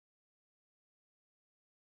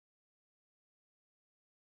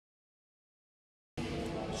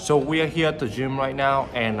So we are here at the gym right now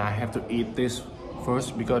and I have to eat this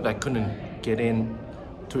first because I couldn't get in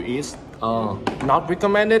to eat. Not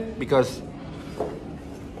recommended because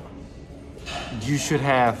you should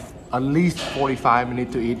have at least 45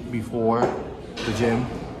 minutes to eat before the gym,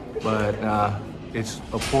 but it's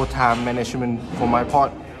a poor time management for my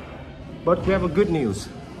part. But we have a good news.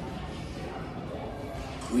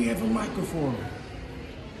 We have a microphone.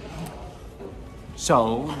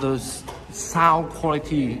 So the sound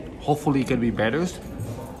quality hopefully can be better.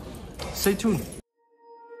 Stay tuned.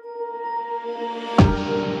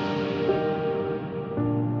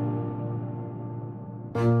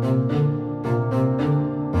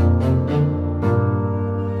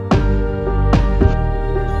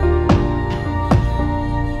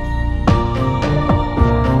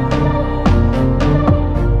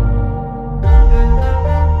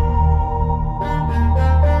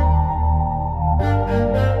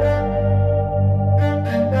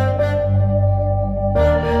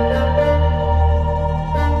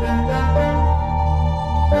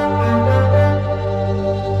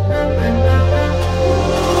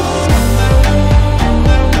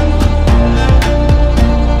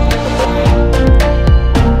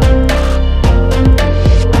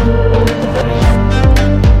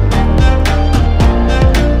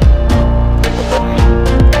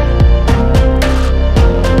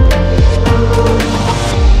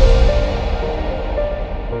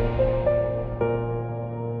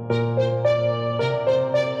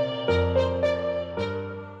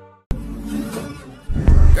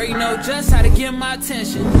 Girl, you know just how to get my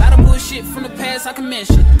attention. A lot of bullshit from the past I can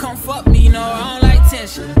mention. Come fuck me, you know I don't like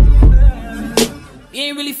tension. You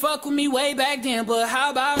ain't really fuck with me way back then, but how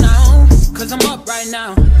about now? Cause I'm up right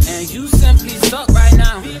now, and you simply suck right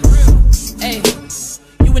now. Hey,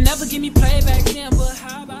 you would never give me play back then, but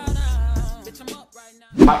how about now? Bitch, I'm up right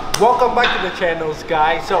now. Welcome back to the channels,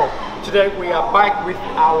 guys. So today we are back with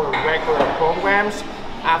our regular programs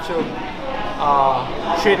after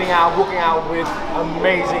training out, working out with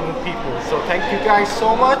amazing people. So thank you guys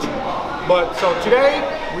so much. But so today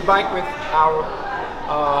we're back with our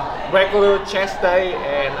regular chest day,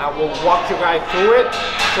 and I will walk you guys through it.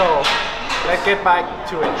 So let's get back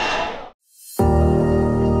to it.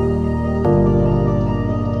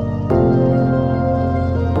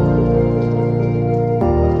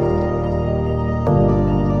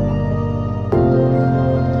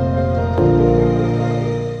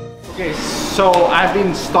 So I've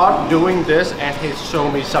been start doing this and he's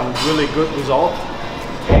shown me some really good results,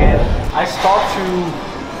 and I start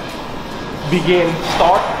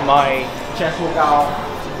my chest workout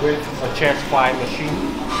with a chest fly machine,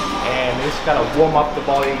 and it's gonna warm up the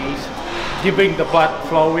body, giving the blood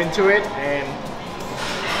flow into it, and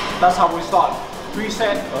that's how we start. 3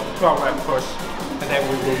 sets of 12 reps first, and then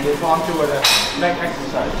we will move on to the next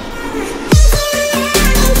exercise.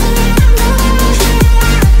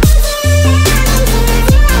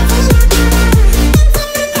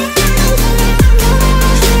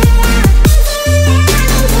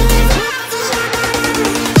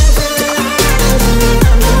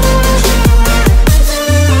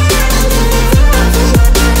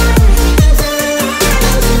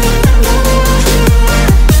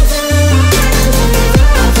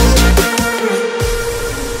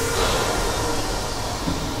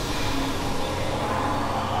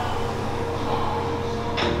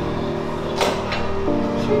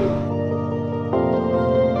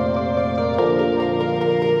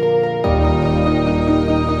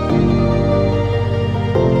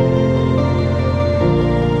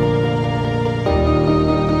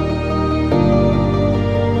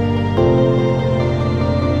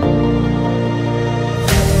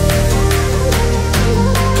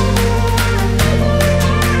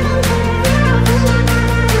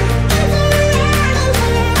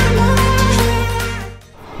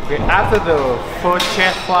 After the first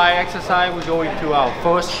chest fly exercise, we go into our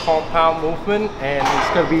first compound movement, and it's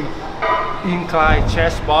gonna be incline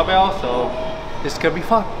chest barbell, so it's gonna be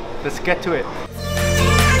fun. Let's get to it.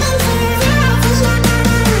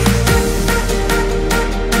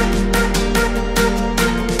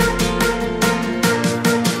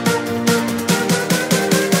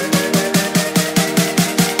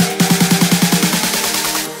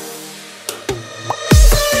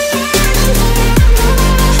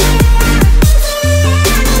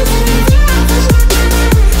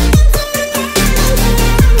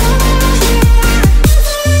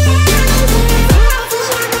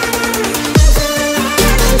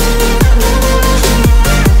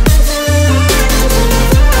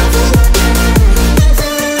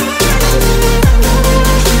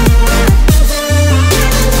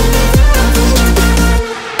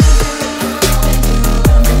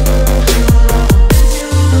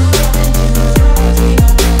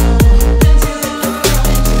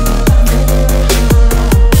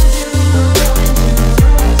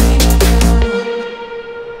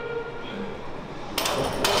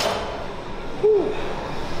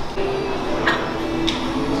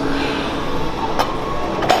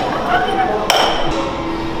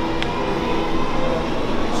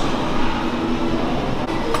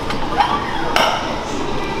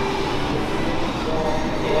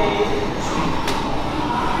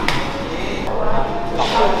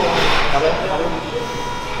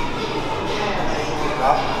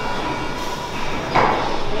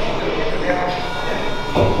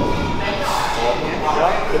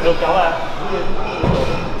 Được cháu à?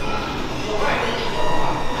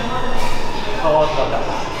 Thôi,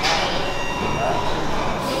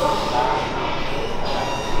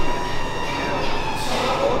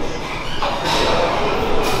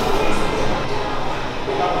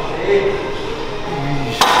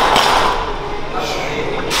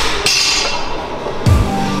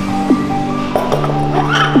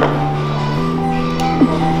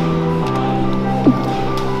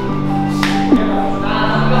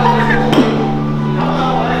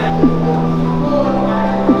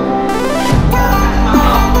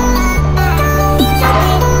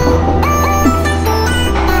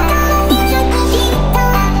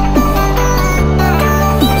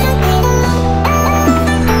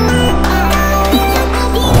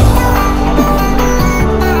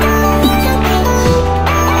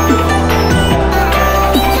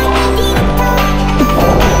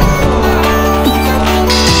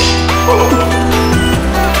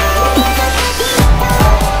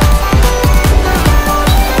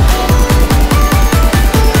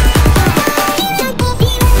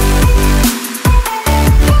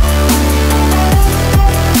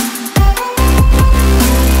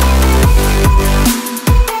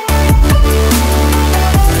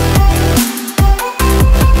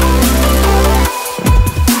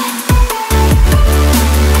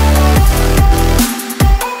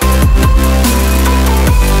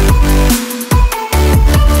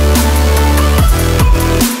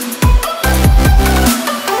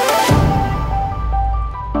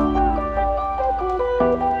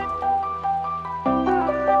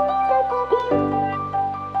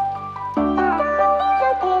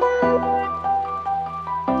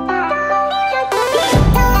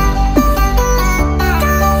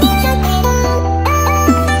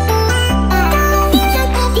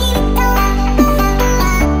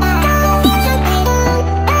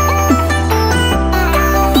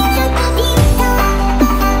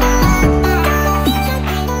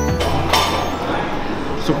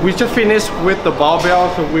 So we just finished with the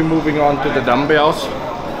barbell, so we're moving on to the dumbbells.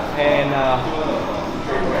 And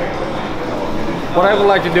what I would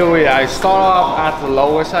like to do is I start off at the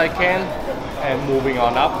lowest I can and moving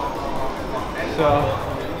on up.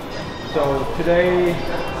 So today,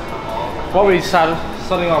 probably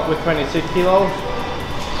starting off with 26 kilos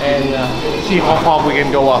and see how far we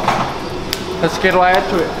can go up. Let's get right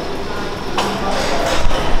into it.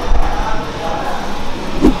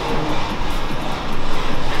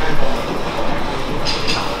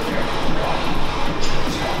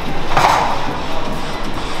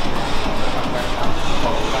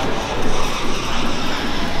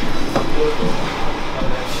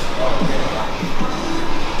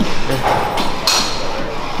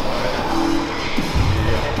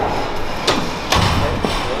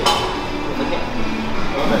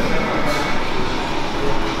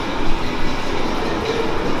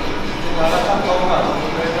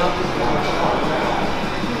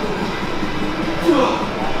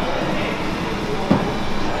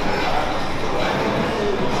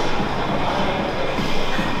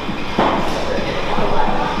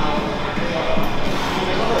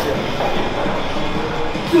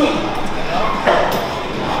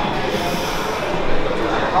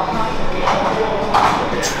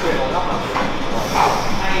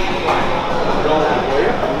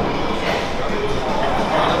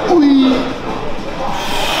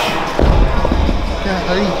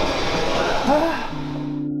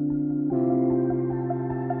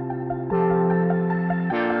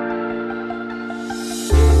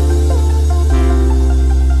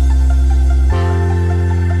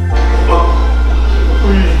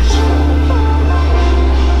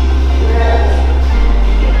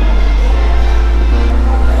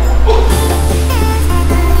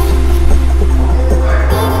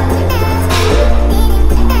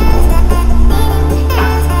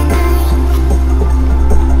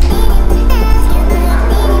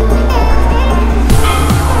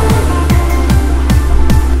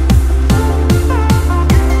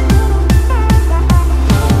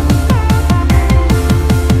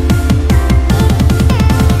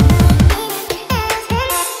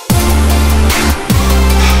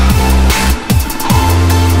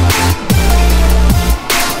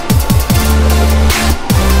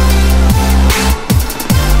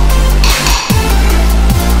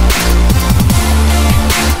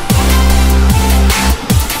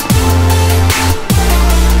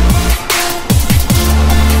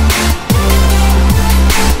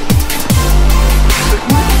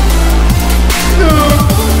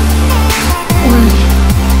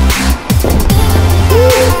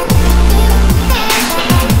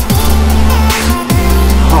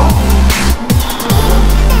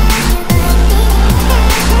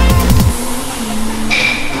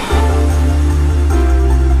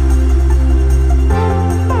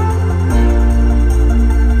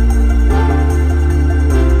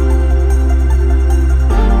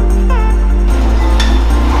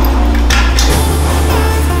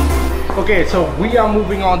 Okay, so we are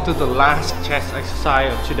moving on to the last chest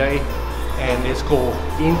exercise of today, and it's called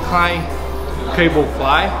incline cable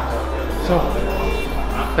fly. So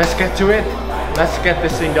let's get to it. Let's get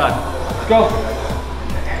this thing done. Let's go.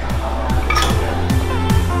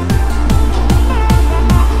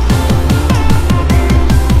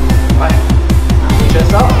 Right.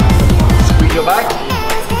 Chest up. Squeeze your back.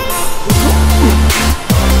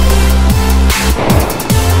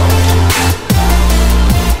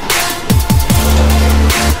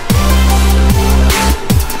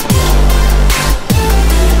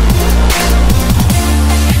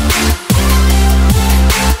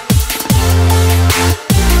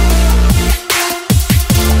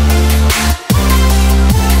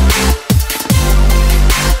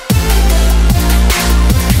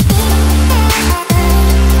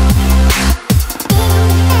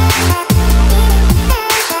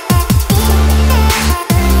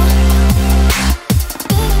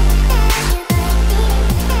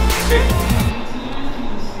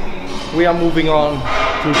 We are moving on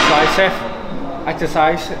to tricep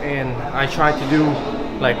exercise, and I try to do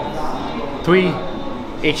like 3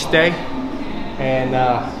 each day, and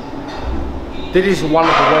this is one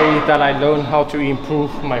of the ways that I learned how to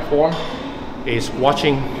improve my form, is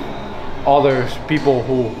watching other people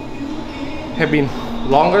who have been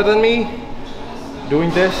longer than me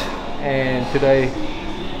doing this, and today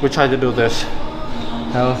we try to do this.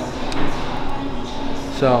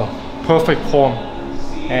 So perfect form,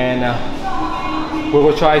 and we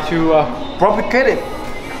will try to replicate it.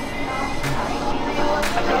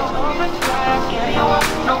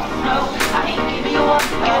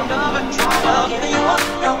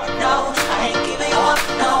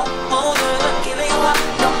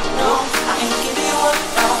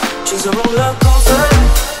 She's a roller coaster.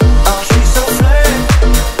 Oh, she's so flame.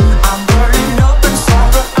 I'm burning up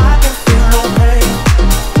inside, but I can feel no pain.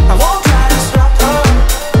 I won't try to stop her.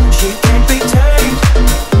 She can't be tamed.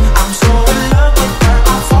 I'm so in love with her.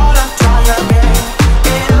 I fall and try again.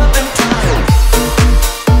 Get up and try.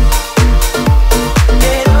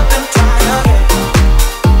 Get up and try again.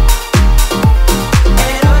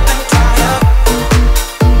 Get up and try again.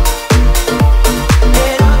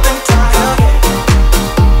 Get up and try again.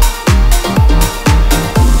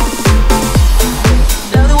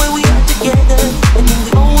 Love the way we are together, and then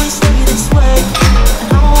we always stay this way.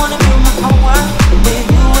 And I wanna build my own world with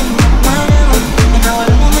you and whatever. And now I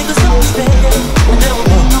won't make us so much better. And there will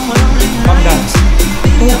be no more lonely nights.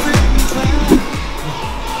 Baby, I will let you try.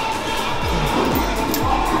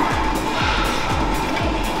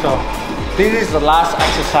 So this is the last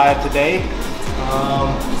exercise today.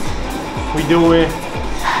 We do it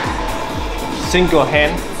single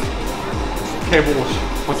hand cables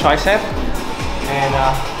for tricep, and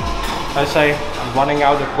I say I'm running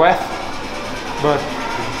out of breath, but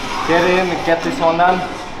get in and get this one done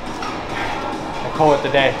and call it the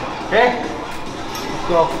day. Okay, let's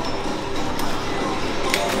go.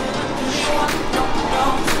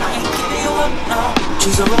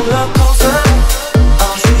 She's a roller coaster.